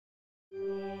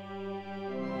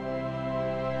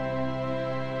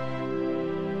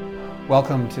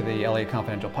Welcome to the Elliott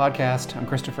Confidential Podcast. I'm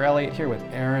Christopher Elliott here with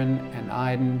Aaron and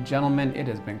Aiden. Gentlemen, it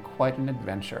has been quite an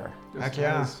adventure. Heck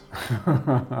yeah.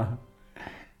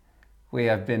 We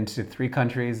have been to 3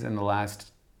 countries in the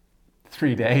last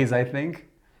 3 days, I think.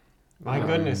 My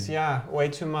goodness, yeah, way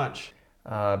too much.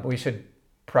 We should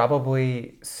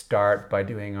probably start by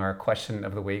doing our question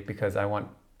of the week because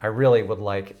I really would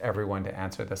like everyone to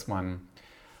answer this one.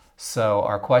 So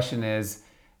our question is,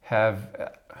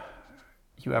 have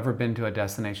you ever been to a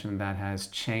destination that has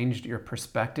changed your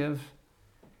perspective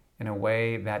in a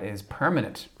way that is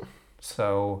permanent?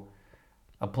 So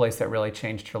a place that really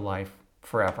changed your life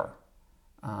forever.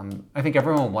 I think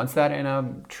everyone wants that in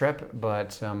a trip,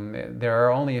 but there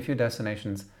are only a few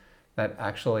destinations that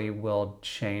actually will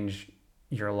change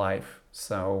your life.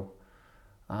 So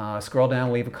scroll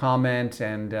down, leave a comment,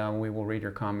 and we will read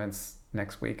your comments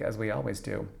next week as we always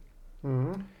do.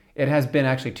 Mm-hmm. It has been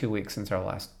actually 2 weeks since our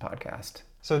last podcast.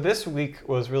 So this week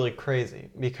was really crazy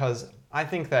because I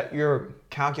think that your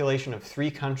calculation of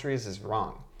 3 countries is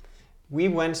wrong. We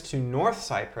went to North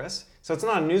Cyprus, so it's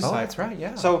not a new Cyprus. Oh, that's right,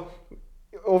 yeah. So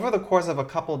over the course of a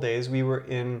couple days, we were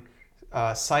in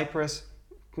Cyprus,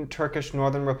 Turkish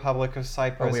Northern Republic of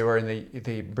Cyprus. Oh, we were in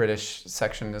the British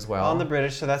section as well. On the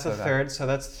British, so that's a third, so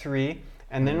that's 3.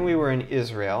 And then we were in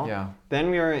Israel. Yeah.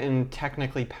 Then we were in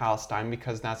technically Palestine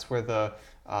because that's where the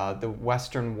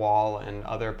Western Wall and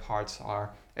other parts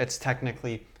are. It's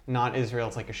technically not Israel,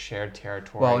 it's like a shared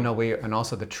territory. Well, no, and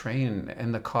also the train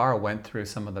and the car went through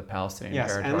some of the Palestinian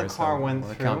territory. Yes, and the car went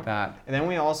through. Count that. And then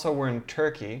we also were in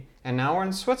Turkey, and now we're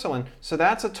in Switzerland. So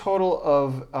that's a total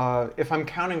of, if I'm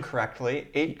counting correctly,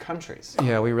 8 countries.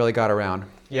 Yeah, we really got around.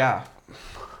 Yeah.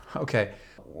 Okay.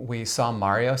 We saw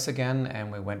Marios again,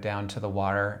 and we went down to the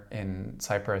water in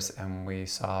Cyprus, and we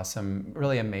saw some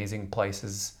really amazing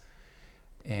places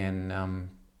in,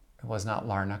 it was not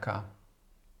Larnaca.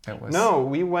 It was... No,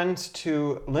 we went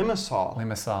to Limassol.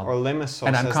 Limassol. Or Limassol,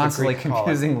 and I'm constantly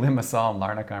confusing Limassol and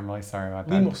Larnaca. I'm really sorry about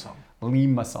that.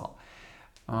 Limassol.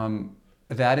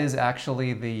 That is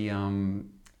actually I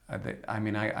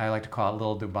like to call it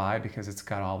Little Dubai because it's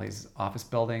got all these office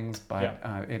buildings, but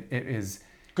it is...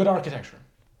 Good architecture.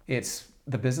 It's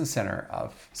the business center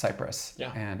of Cyprus,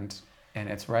 and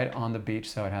it's right on the beach,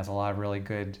 so it has a lot of really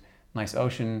good, nice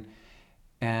ocean,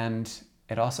 and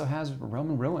it also has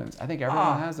Roman ruins. I think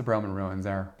everyone has the Roman ruins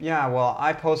there. Yeah, well,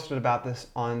 I posted about this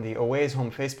on the Away's Home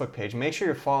Facebook page. Make sure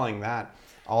you're following that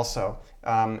also.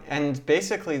 And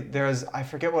basically, I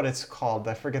forget what it's called.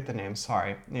 I forget the name.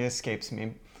 Sorry, it escapes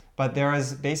me. But there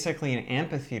is basically an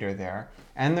amphitheater there,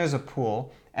 and there's a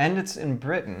pool, and it's in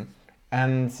Britain,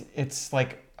 and it's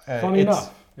like... funny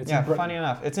enough.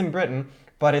 It's in Britain,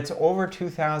 but it's over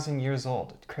 2,000 years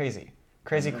old. Crazy.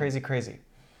 Crazy.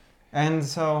 And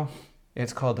so...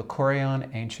 It's called the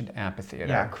Kourion Ancient Amphitheater.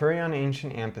 Yeah, Kourion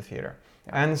Ancient Amphitheater.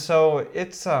 Yeah. And so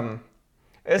it's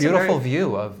beautiful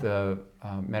view of the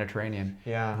Mediterranean.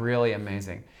 Yeah. Really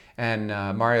amazing. And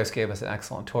Marios gave us an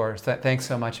excellent tour. Thanks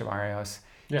so much, Marios.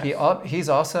 Yes. He's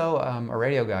also a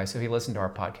radio guy, so he listened to our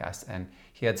podcast, and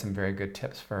he had some very good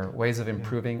tips for ways of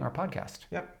improving our podcast.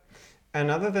 Yep. And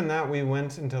other than that, we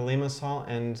went into Limassol,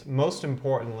 and most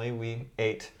importantly, we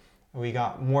ate. We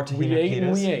got more tahina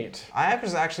pitas. We ate. I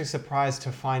was actually surprised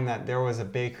to find that there was a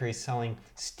bakery selling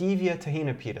stevia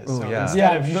tahina pitas. Ooh, so yeah.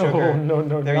 instead of sugar, no,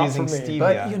 they're not using for me.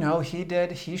 stevia.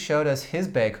 But he showed us his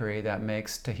bakery that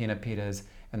makes tahina pitas,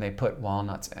 and they put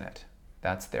walnuts in it.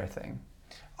 That's their thing.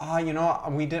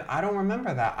 We did. I don't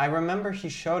remember that. I remember he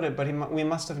showed it, but we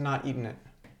must have not eaten it.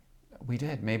 We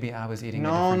did. Maybe I was eating No,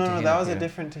 tahina that was pita. a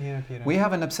different tahina pita. We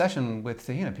have an obsession with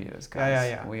tahina pitas, guys.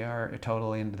 Yeah. We are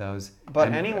totally into those. But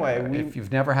and, anyway, if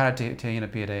you've never had a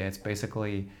tahina pita, it's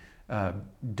basically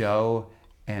dough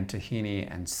and tahini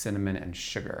and cinnamon and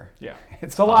sugar. Yeah.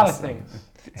 It's a lot of awesome. things.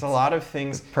 It's a lot of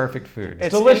things. Perfect food.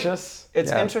 It's delicious.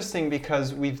 It's interesting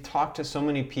because we've talked to so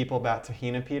many people about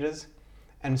tahina pitas,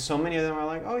 and so many of them are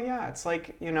like, "Oh yeah, it's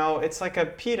like it's like a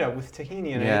pita with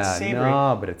tahini in it. It's savory."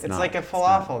 No, but it's not. It's like a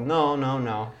falafel.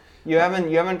 No. You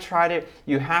haven't tried it.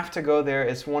 You have to go there.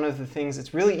 It's one of the things.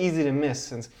 It's really easy to miss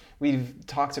since we've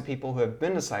talked to people who have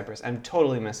been to Cyprus and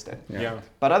totally missed it. Yeah.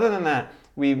 But other than that,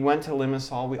 we went to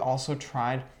Limassol. We also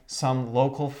tried some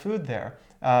local food there.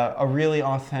 A really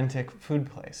authentic food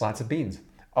place. Lots of beans.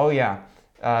 Oh yeah,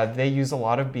 they use a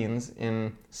lot of beans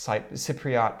in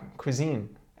Cypriot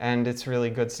cuisine, and it's really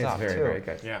good stuff It's too. very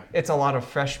good. Yeah. It's a lot of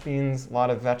fresh beans, a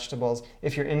lot of vegetables.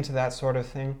 If you're into that sort of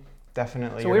thing,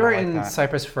 definitely. So we were in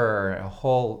Cyprus for a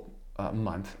whole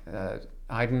month.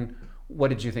 Aiden, what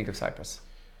did you think of Cyprus?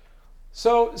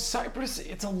 So Cyprus,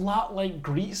 it's a lot like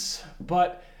Greece,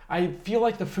 but I feel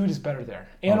like the food is better there.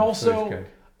 And also,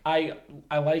 I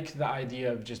like the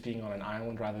idea of just being on an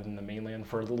island rather than the mainland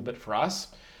for a little bit for us.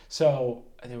 So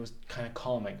it was kind of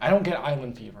calming. I don't get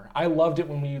island fever. I loved it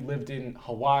when we lived in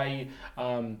Hawaii.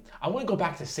 I want to go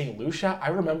back to St. Lucia. I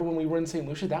remember when we were in St.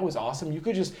 Lucia, that was awesome. You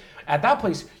could just, at that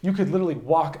place, you could literally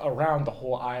walk around the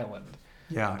whole island.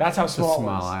 Yeah, That's how it's a small it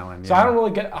small was. island. So yeah. I don't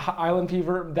really get island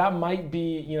fever. That might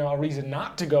be, a reason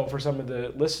not to go for some of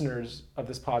the listeners of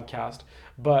this podcast.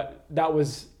 But that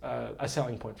was a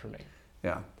selling point for me.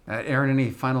 Yeah. Aaron, any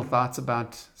final thoughts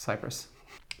about Cyprus?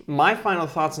 My final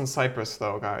thoughts on Cyprus,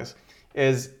 though, guys,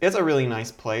 is it's a really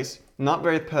nice place. Not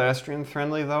very pedestrian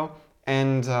friendly, though,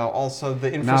 and also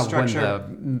the infrastructure. Not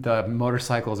when the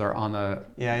motorcycles are on the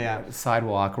Yeah.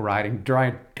 sidewalk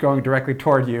going directly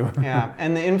toward you. Yeah,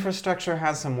 and the infrastructure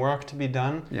has some work to be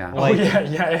done. Yeah. Like,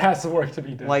 it has some work to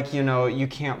be done. Like, you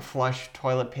can't flush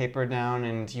toilet paper down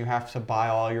and you have to buy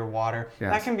all your water.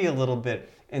 Yes. That can be a little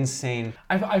bit insane.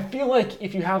 I feel like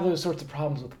if you have those sorts of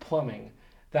problems with plumbing,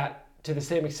 that to the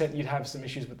same extent you'd have some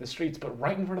issues with the streets, but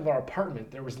right in front of our apartment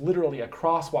there was literally a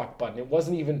crosswalk button. It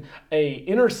wasn't even a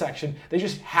intersection. They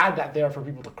just had that there for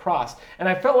people to cross. And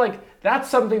I felt like that's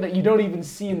something that you don't even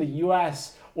see in the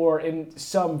US or in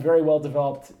some very well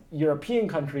developed European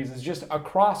countries, is just a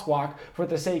crosswalk for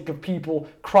the sake of people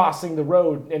crossing the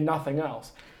road and nothing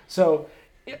else. So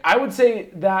I would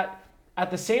say that at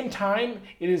the same time,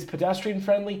 it is pedestrian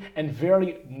friendly and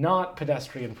very not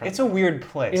pedestrian friendly. It's a weird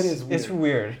place. It is weird. It's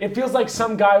weird. It feels like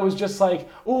some guy was just like,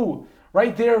 ooh,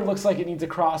 right there looks like it needs a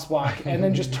crosswalk, and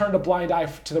then just turned a blind eye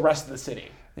to the rest of the city.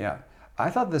 Yeah. I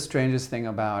thought the strangest thing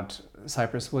about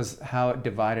Cyprus was how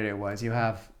divided it was. You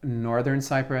have northern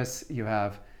Cyprus, you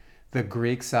have the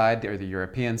Greek side or the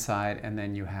European side, and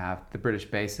then you have the British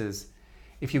bases.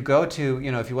 If you go to,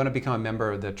 if you want to become a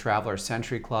member of the Traveler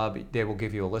Century Club, they will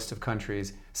give you a list of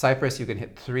countries. Cyprus, you can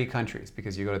hit 3 countries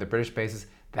because you go to the British bases,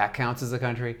 that counts as a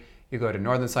country. You go to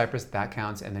Northern Cyprus, that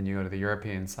counts, and then you go to the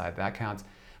European side, that counts.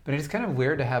 But it's kind of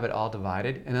weird to have it all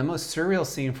divided. And the most surreal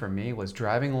scene for me was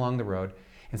driving along the road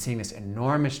and seeing this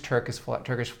enormous Turkish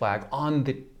flag on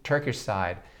the Turkish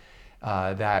side.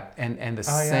 The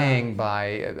saying by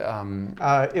it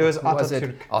was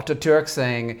Atatürk. Atatürk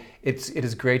saying it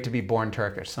is great to be born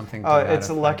Turkish, something to that It's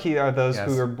effect. lucky are those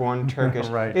who are born Turkish.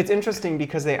 Right. It's interesting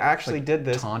because they actually did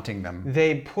this. Taunting them.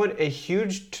 They put a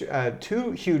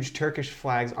two huge Turkish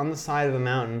flags on the side of the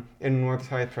mountain in North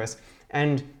Cyprus,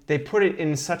 and they put it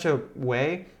in such a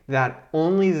way that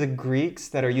only the Greeks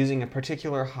that are using a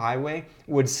particular highway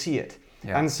would see it.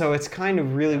 Yeah. And so it's kind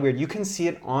of really weird. You can see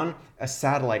it on a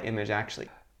satellite image, actually.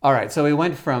 All right, so we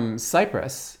went from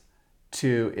Cyprus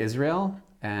to Israel,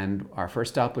 and our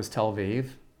first stop was Tel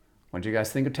Aviv. What did you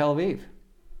guys think of Tel Aviv?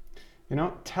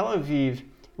 Tel Aviv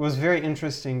was very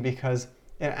interesting because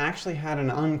it actually had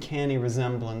an uncanny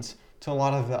resemblance to a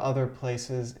lot of the other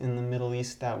places in the Middle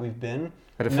East that we've been.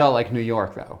 But it felt like New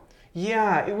York, though.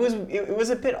 Yeah, it was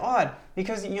a bit odd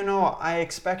because I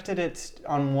expected it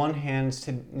on one hand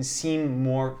to seem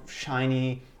more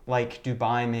shiny, like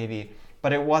Dubai maybe,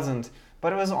 but it wasn't.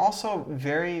 But it was also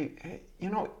very,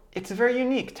 it's very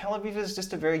unique. Tel Aviv is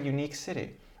just a very unique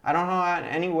city. I don't know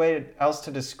any way else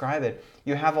to describe it.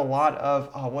 You have a lot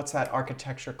of what's that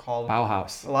architecture called?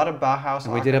 Bauhaus. A lot of Bauhaus.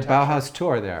 And we did a Bauhaus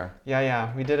tour there.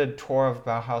 Yeah, we did a tour of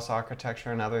Bauhaus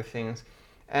architecture and other things,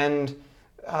 and.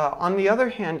 On the other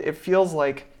hand, it feels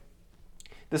like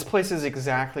this place is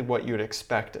exactly what you'd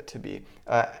expect it to be,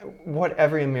 what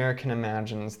every American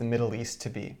imagines the Middle East to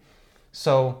be.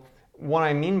 So what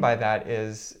I mean by that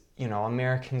is,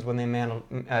 Americans, when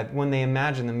they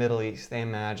imagine the Middle East, they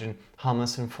imagine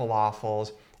hummus and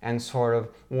falafels and sort of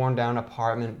worn down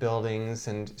apartment buildings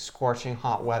and scorching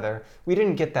hot weather. We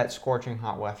didn't get that scorching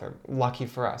hot weather, lucky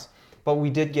for us. But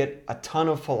we did get a ton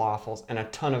of falafels and a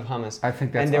ton of hummus. I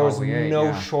think that's and there all was we ate, no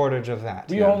yeah. shortage of that.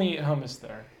 We only eat hummus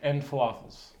there and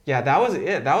falafels. Yeah, that was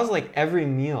it. That was like every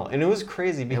meal. And it was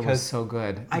crazy It because was so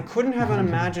good. I couldn't have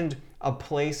imagined a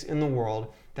place in the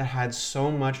world that had so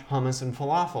much hummus and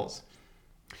falafels.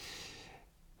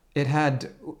 It had,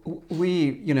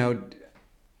 we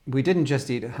didn't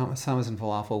just eat hummus and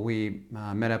falafel. We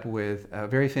met up with a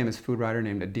very famous food writer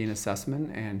named Adina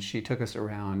Sussman, and she took us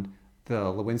around the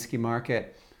Lewinsky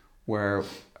market, where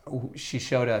she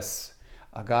showed us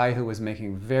a guy who was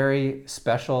making very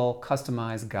special,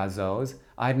 customized gazos.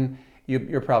 Aiden,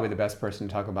 you're probably the best person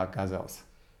to talk about gazos.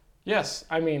 Yes,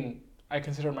 I mean, I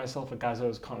consider myself a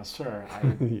gazos connoisseur.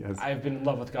 Yes. I've been in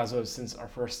love with gazos since our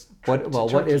first trip to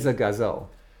What Turkey. is a gazo?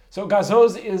 So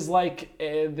gazos is like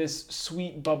this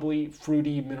sweet, bubbly,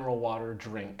 fruity mineral water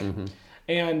drink. Mm-hmm.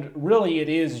 And really it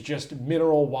is just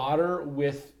mineral water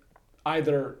with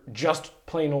either just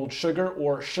plain old sugar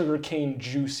or sugarcane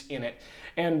juice in it.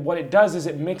 And what it does is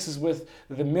it mixes with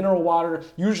the mineral water.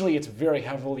 Usually it's very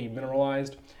heavily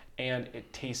mineralized and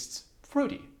it tastes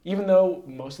fruity, even though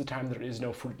most of the time there is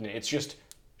no fruit in it. It's just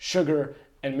sugar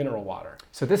and mineral water.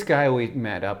 So this guy we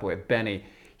met up with, Benny,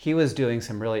 he was doing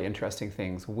some really interesting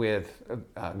things with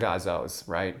gazos,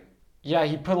 right? Yeah,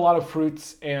 he put a lot of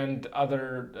fruits and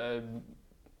other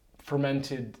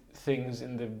fermented things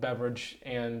in the beverage,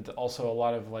 and also a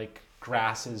lot of like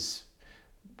grasses,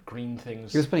 green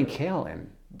things. He was putting kale in.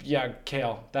 Yeah,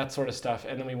 kale, that sort of stuff.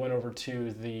 And then we went over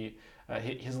to the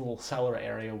his little cellar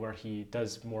area where he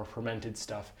does more fermented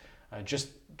stuff, just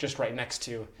right next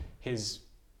to his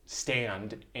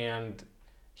stand. And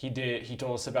he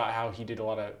told us about how he did a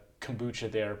lot of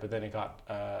kombucha there, but then it got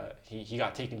he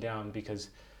got taken down because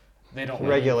they don't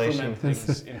really Regulation. ferment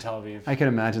things in Tel Aviv. I can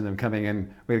imagine them coming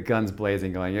in with guns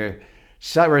blazing, going,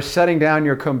 we're shutting down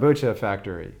your kombucha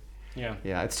factory. Yeah.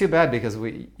 Yeah, it's too bad because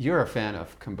you're a fan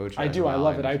of kombucha. I as do. I well,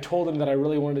 love it. and- I told him that I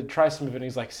really wanted to try some of it, and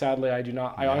he's like, sadly, I do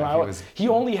not. Yeah, He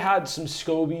only had some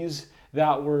scobies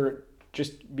that were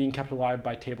just being kept alive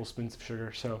by tablespoons of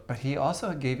sugar. So But he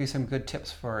also gave you some good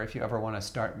tips for if you ever want to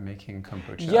start making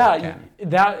kombucha yeah,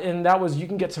 again. that was, you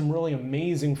can get some really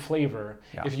amazing flavor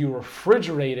Yeah. if you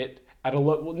refrigerate it at a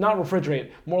not refrigerate,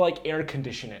 more like air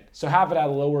condition it. So have it at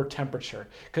a lower temperature.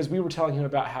 Because we were telling him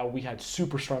about how we had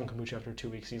super strong kombucha after 2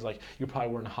 weeks. He's like, you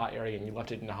probably were in a hot area and you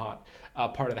left it in a hot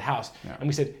part of the house. Yeah. And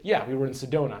we said, yeah, we were in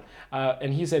Sedona.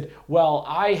 And he said, well,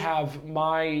 I have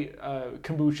my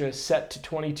kombucha set to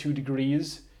 22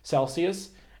 degrees Celsius,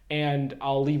 and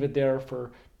I'll leave it there for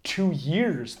 2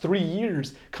 years, 3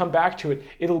 years, come back to it.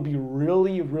 It'll be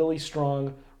really, really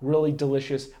strong, really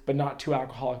delicious, but not too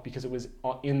alcoholic because it was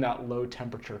in that low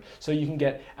temperature. So you can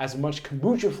get as much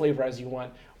kombucha flavor as you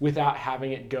want without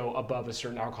having it go above a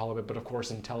certain alcohol limit. But of course,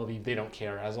 in Tel Aviv, they don't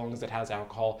care as long as it has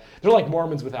alcohol. They're like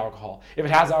Mormons with alcohol. If it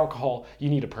has alcohol, you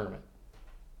need a permit.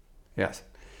 Yes.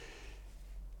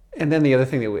 And then the other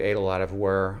thing that we ate a lot of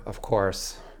were, of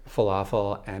course,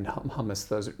 falafel and hummus.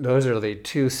 Those are the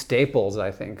two staples,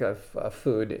 I think, of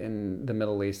food in the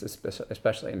Middle East,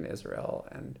 especially in Israel.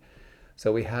 And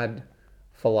so we had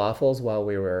falafels while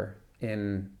we were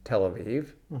in Tel Aviv.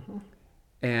 Mm-hmm.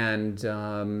 And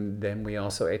then we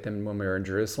also ate them when we were in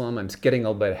Jerusalem. I'm getting a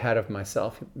little bit ahead of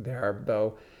myself there,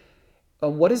 though.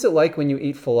 What is it like when you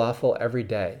eat falafel every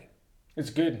day?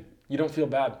 It's good. You don't feel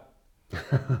bad.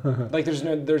 Like there's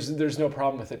no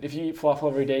problem with it. If you eat falafel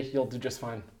every day, you'll do just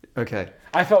fine. Okay.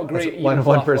 I felt great eating One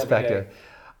falafel every perspective. day.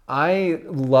 I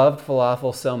loved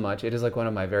falafel so much. It is like one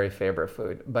of my very favorite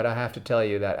food. But I have to tell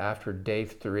you that after day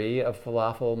 3 of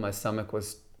falafel, my stomach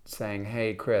was saying,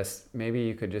 hey, Chris, maybe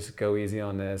you could just go easy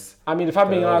on this. I mean, if I'm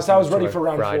being honest, I was ready for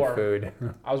round fried 4. Food.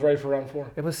 I was ready for round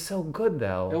 4. It was so good,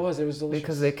 though. It was delicious.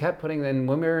 Because they kept putting, and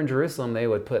when we were in Jerusalem, they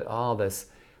would put all this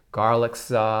garlic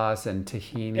sauce and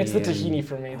tahini. It's the and- tahini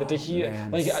for me. The tahini,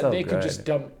 man, like so they could good. just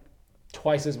dump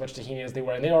twice as much tahini as they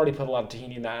were, and they already put a lot of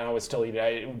tahini in that, and I would still eat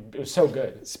it. It was so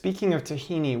good. Speaking of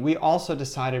tahini, we also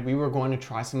decided we were going to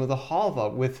try some of the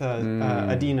halva with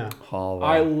Adina. Halva.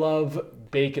 I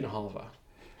love bacon halva.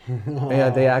 Yeah,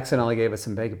 they accidentally gave us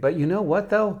some bacon. But you know what,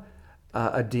 though?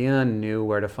 Adina knew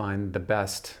where to find the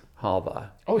best halva.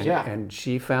 Oh, yeah. And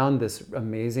she found this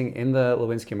amazing, in the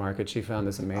Lewinsky market, she found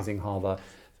this amazing halva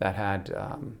that had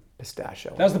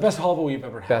pistachio. That was the best halva we've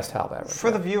ever had. Best halva ever. For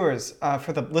the viewers,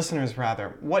 for the listeners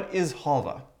rather, what is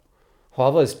halva?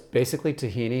 Halva is basically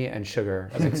tahini and sugar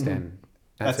mixed in.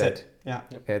 That's it. Yeah.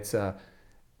 It's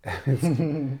it's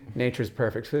nature's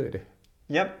perfect food.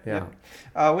 Yep. Yeah.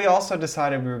 Yep. We also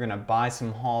decided we were going to buy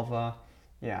some halva.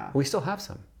 Yeah. We still have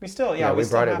some. We still, we still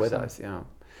brought it have with some. us. Yeah.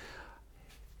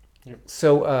 Yep.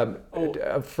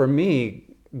 So for me,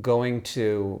 going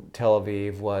to Tel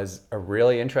Aviv was a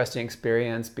really interesting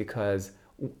experience because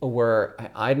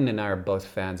Aiden and I are both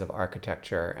fans of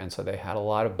architecture, and so they had a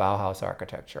lot of Bauhaus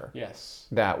architecture. Yes.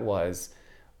 That was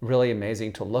really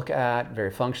amazing to look at, very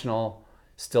functional,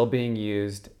 still being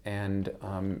used, and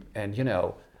you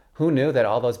know, who knew that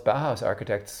all those Bauhaus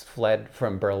architects fled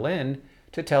from Berlin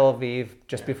to Tel Aviv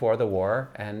just before the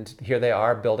war, and here they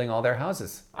are building all their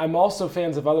houses. I'm also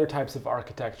fans of other types of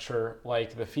architecture,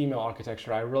 like the female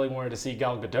architecture. I really wanted to see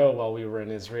Gal Gadot while we were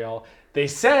in Israel. They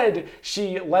said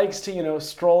she likes to, you know,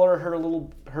 stroller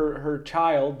her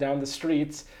child down the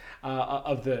streets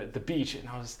of the beach, and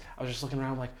I was just looking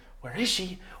around like, where is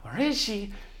she? Where is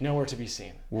she? Nowhere to be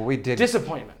seen. Well, we did.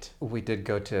 Disappointment. We did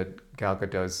go to Gal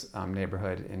Gadot's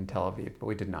neighborhood in Tel Aviv, but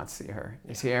we did not see her.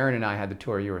 You see, Aaron and I had the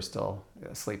tour. You were still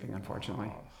sleeping,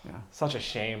 unfortunately. Yeah. Such a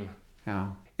shame. Yeah.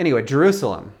 Anyway,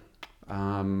 Jerusalem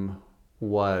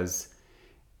was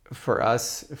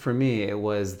for me, it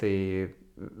was the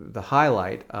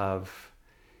highlight of,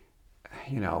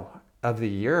 of the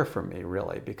year for me,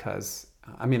 really, because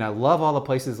I mean, I love all the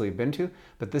places we've been to,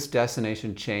 but this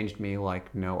destination changed me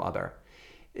like no other.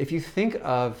 If you think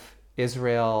of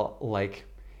Israel like,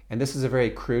 and this is a very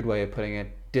crude way of putting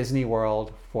it, Disney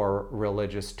World for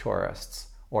religious tourists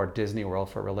or Disney World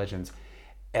for religions,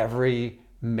 every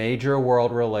major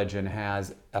world religion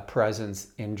has a presence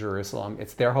in Jerusalem.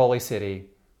 It's their holy city.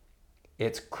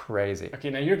 It's crazy. Okay,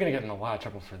 now you're going to get in a lot of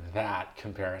trouble for that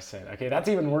comparison. Okay, that's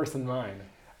even worse than mine.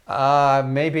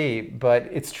 Maybe, but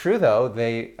it's true though.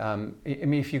 I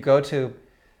mean, if you go to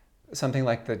something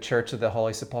like the Church of the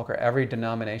Holy Sepulchre, every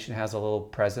denomination has a little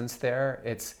presence there.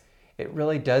 It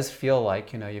really does feel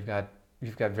like, you've got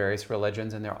various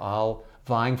religions and they're all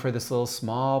vying for this little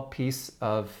small piece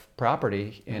of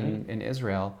property in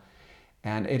Israel.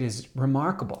 And it is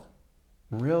remarkable,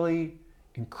 really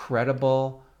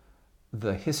incredible.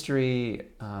 The history,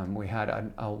 we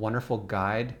had a wonderful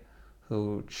guide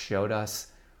who showed us,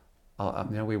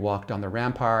 we walked on the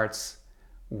ramparts,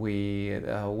 we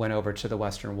went over to the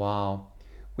Western Wall.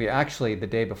 We actually, the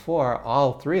day before,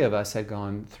 all three of us had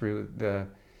gone through the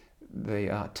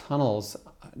tunnels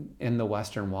in the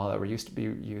Western Wall that were used to be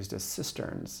used as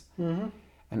cisterns. Mm-hmm.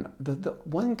 And the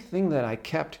one thing that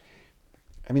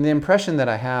the impression that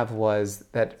I have was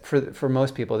that for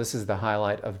most people, this is the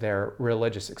highlight of their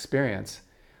religious experience.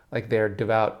 Like they're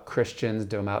devout Christians,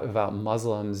 devout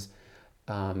Muslims,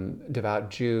 devout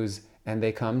Jews, and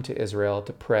they come to Israel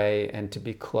to pray and to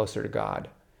be closer to God.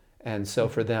 And so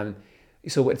for them,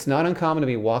 so it's not uncommon to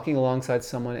be walking alongside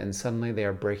someone and suddenly they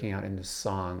are breaking out into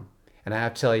song. And I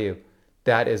have to tell you,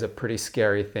 that is a pretty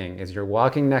scary thing, is you're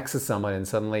walking next to someone and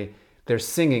suddenly they're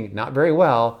singing, not very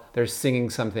well, they're singing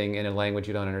something in a language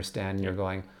you don't understand, and you're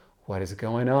going, what is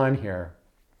going on here?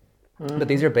 Mm-hmm. But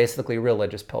these are basically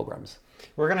religious pilgrims.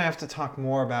 We're going to have to talk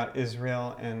more about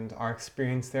Israel and our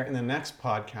experience there in the next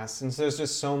podcast, since there's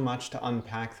just so much to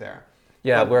unpack there.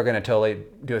 Yeah, we're going to totally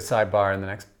do a sidebar in the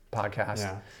next podcast.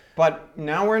 Yeah, but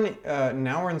now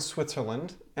we're in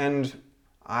Switzerland, and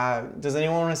does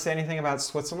anyone want to say anything about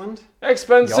Switzerland?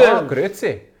 Expensive. Ja,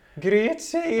 grüezi.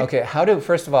 Grüezi. Okay,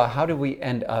 first of all, how do we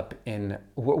end up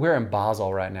we're in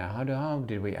Basel right now. How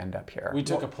did we end up here? We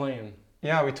took a plane.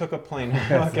 Yeah, we took a plane.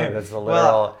 Okay, that's the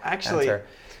literal answer.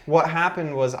 What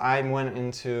happened was I went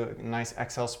into a nice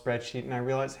Excel spreadsheet and I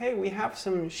realized, hey, we have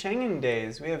some Schengen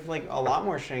days. We have like a lot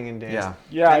more Schengen days.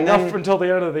 Yeah, enough until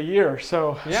the end of the year.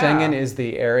 So Schengen is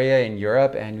the area in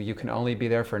Europe, and you can only be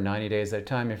there for 90 days at a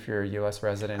time if you're a U.S.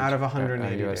 resident. Out of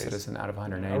 180 a U.S. days. citizen out of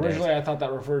 180 days. Originally, I thought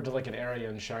that referred to like an area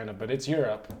in China, but it's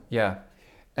Europe. Yeah.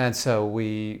 And so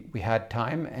we had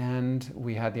time and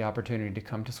we had the opportunity to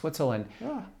come to Switzerland.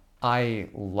 Yeah. I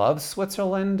love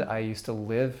Switzerland. I used to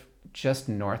live just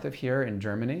north of here in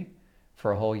Germany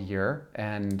for a whole year.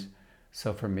 And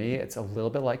so for me, it's a little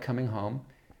bit like coming home.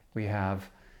 We have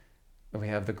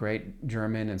the great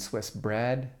German and Swiss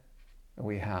bread.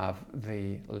 We have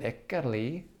the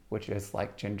Leckerli, which is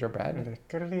like gingerbread.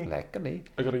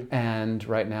 Leckerli. And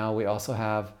right now we also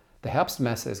have the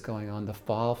Herbstmesse is going on, the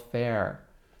Fall Fair.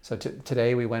 So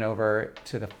today we went over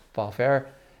to the Fall Fair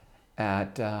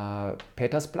at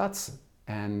Petersplatz,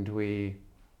 and we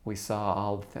saw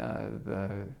all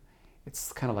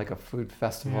it's kind of like a food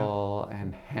festival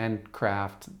and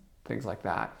handcraft, things like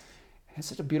that. And it's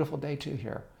such a beautiful day too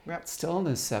here. Yep. It's still in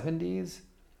the 70s,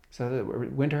 so the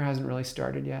winter hasn't really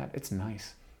started yet. It's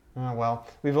nice. Oh, well,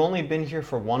 we've only been here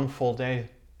for one full day,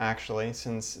 actually,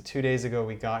 since 2 days ago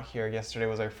we got here. Yesterday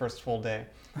was our first full day.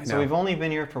 So we've only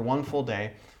been here for one full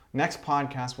day. Next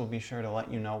podcast, we'll be sure to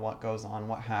let you know what goes on,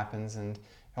 what happens, and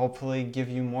hopefully give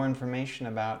you more information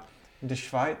about the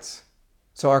Schweiz.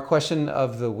 So our question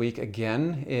of the week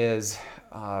again is,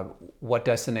 what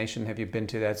destination have you been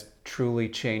to that's truly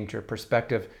changed your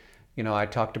perspective? I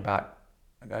talked about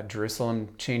Jerusalem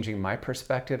changing my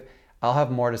perspective. I'll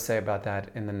have more to say about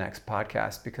that in the next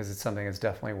podcast because it's something that's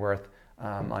definitely worth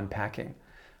unpacking.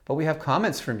 But we have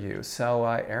comments from you. So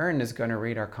Aaron is going to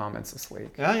read our comments this week.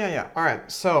 Yeah. All right.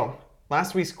 So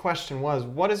last week's question was,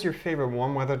 what is your favorite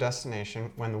warm weather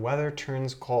destination when the weather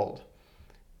turns cold?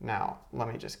 Now, let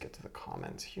me just get to the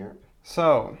comments here.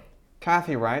 So,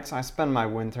 Kathy writes, I spend my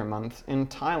winter month in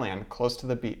Thailand, close to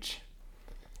the beach.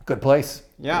 Good place.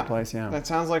 Yeah. Good place, yeah. That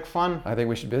sounds like fun. I think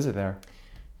we should visit there.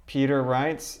 Peter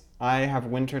writes, I have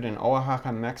wintered in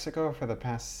Oaxaca, Mexico for the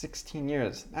past 16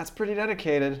 years. That's pretty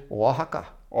dedicated. Oaxaca.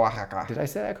 Did I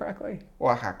say that correctly?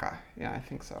 Oaxaca. Yeah, I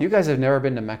think so. You guys have never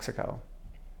been to Mexico?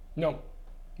 No.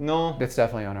 No. It's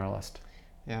definitely on our list.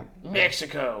 Yeah.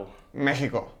 Mexico.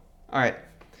 All right.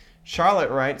 Charlotte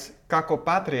writes,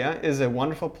 Cacopatria is a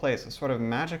wonderful place, a sort of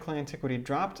magical antiquity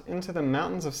dropped into the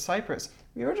mountains of Cyprus.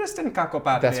 We were just in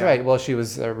Cacopatria. That's right. Well, she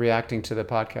was reacting to the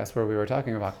podcast where we were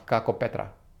talking about Cacopetra.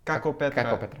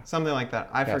 Cacopetra. Something like that.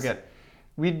 I forget.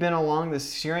 We'd been along the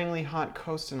searingly hot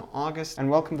coast in August and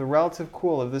welcomed the relative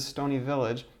cool of this stony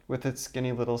village with its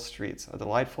skinny little streets. A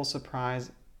delightful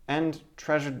surprise and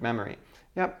treasured memory.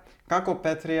 Yep,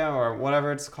 Cacopetria or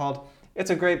whatever it's called. It's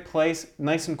a great place,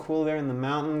 nice and cool there in the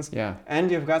mountains. Yeah.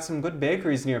 And you've got some good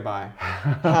bakeries nearby.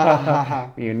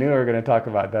 You knew we were going to talk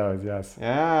about those, yes.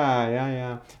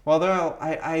 Yeah. Well,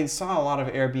 I saw a lot of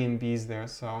Airbnbs there,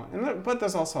 but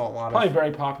there's also a lot Probably of...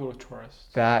 very popular with tourists.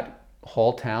 That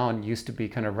whole town used to be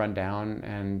kind of run down,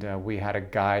 and we had a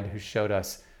guide who showed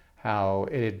us how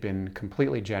it had been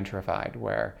completely gentrified,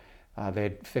 where they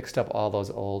had fixed up all those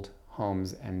old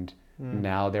homes, and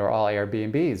now they were all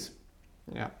Airbnbs.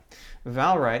 Yeah.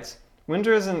 Val writes,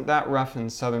 winter isn't that rough in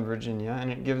Southern Virginia,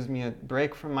 and it gives me a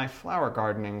break from my flower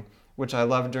gardening, which I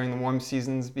love during the warm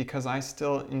seasons because I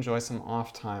still enjoy some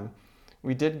off time.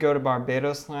 We did go to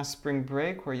Barbados last spring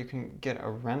break, where you can get a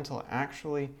rental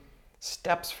actually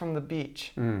steps from the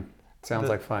beach. Sounds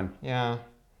like fun. Yeah.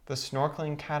 The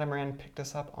snorkeling catamaran picked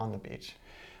us up on the beach.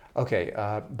 Okay,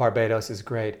 Barbados is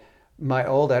great. My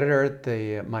old editor at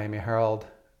the Miami Herald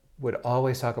would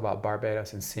always talk about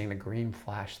Barbados and seeing the green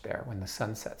flash there when the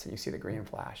sun sets and you see the green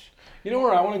flash. You know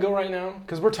where I want to go right now?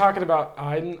 Because we're talking about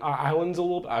islands a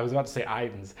little bit. I was about to say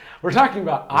islands. We're talking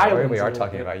about islands. We are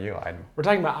talking about you, Aiden. We're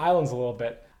talking about islands a little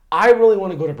bit. I really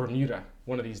want to go to Bermuda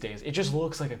one of these days. It just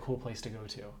looks like a cool place to go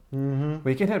to. Mm-hmm.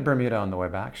 We can hit Bermuda on the way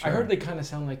back, sure. I heard they kind of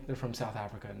sound like they're from South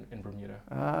Africa in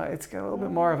Bermuda. It's got a little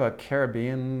bit more of a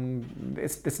Caribbean...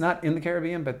 It's not in the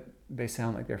Caribbean, but they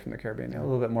sound like they're from the Caribbean. A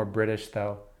little bit more British,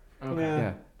 though. Okay.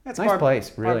 Yeah. It's nice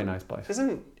place, really nice place.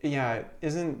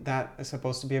 Isn't that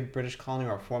supposed to be a British colony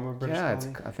or a former British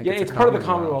colony? I think it's part of the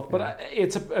Commonwealth, but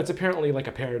it's apparently like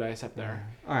a paradise up there.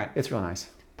 All right. It's real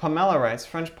nice. Pamela writes,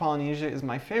 French Polynesia is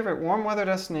my favorite warm weather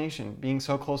destination. Being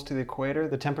so close to the equator,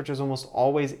 the temperature is almost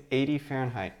always 80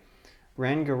 Fahrenheit.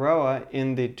 Rangiroa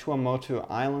in the Tuamotu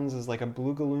Islands is like a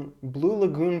blue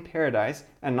lagoon paradise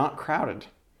and not crowded.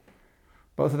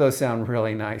 Both of those sound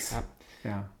really nice. Yep.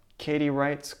 Yeah. Katie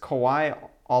writes, Kauai,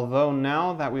 although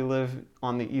now that we live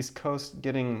on the East Coast,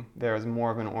 getting there is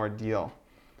more of an ordeal.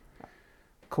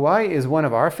 Kauai is one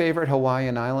of our favorite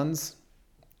Hawaiian islands.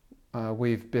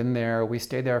 We've been there. We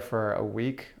stayed there for a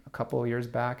week a couple of years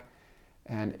back,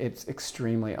 and it's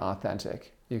extremely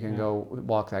authentic. You can go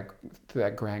walk through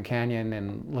that Grand Canyon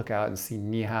and look out and see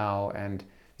Niihau, and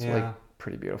it's really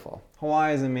pretty beautiful.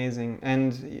 Hawaii is amazing,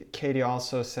 and Katie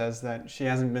also says that she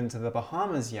hasn't been to the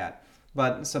Bahamas yet,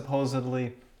 but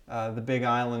supposedly the Big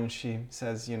Island, she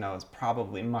says, is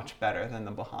probably much better than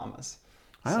the Bahamas.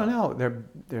 I don't know.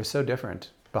 They're so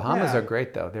different. Bahamas are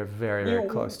great, though. They're very, very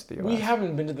close to the U.S. We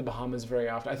haven't been to the Bahamas very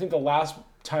often. I think the last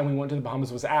time we went to the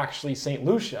Bahamas was actually St.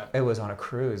 Lucia. It was on a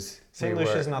cruise. St.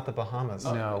 Lucia is not the Bahamas.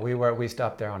 No, we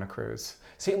stopped there on a cruise.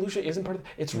 St. Lucia isn't part of...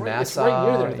 It's right Nassau,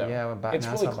 near there, though. Yeah, about it's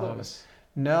Nassau, really close. Bahamas.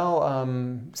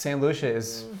 No, St. Lucia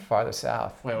is farther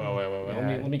south. Wait.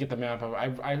 Yeah. Let me get the map.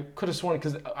 I could have sworn,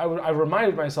 because I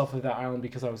reminded myself of that island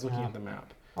because I was looking at the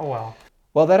map. Oh, well.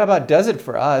 Well, that about does it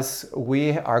for us.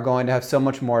 We are going to have so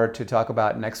much more to talk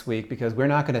about next week because we're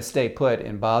not going to stay put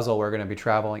in Basel. We're going to be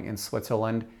traveling in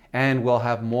Switzerland, and we'll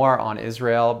have more on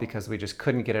Israel because we just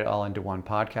couldn't get it all into one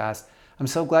podcast. I'm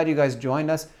so glad you guys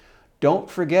joined us. Don't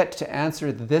forget to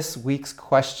answer this week's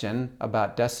question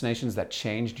about destinations that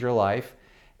changed your life,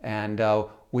 and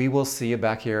we will see you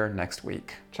back here next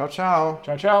week. Ciao, ciao.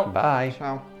 Ciao, ciao. Bye.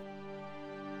 Ciao.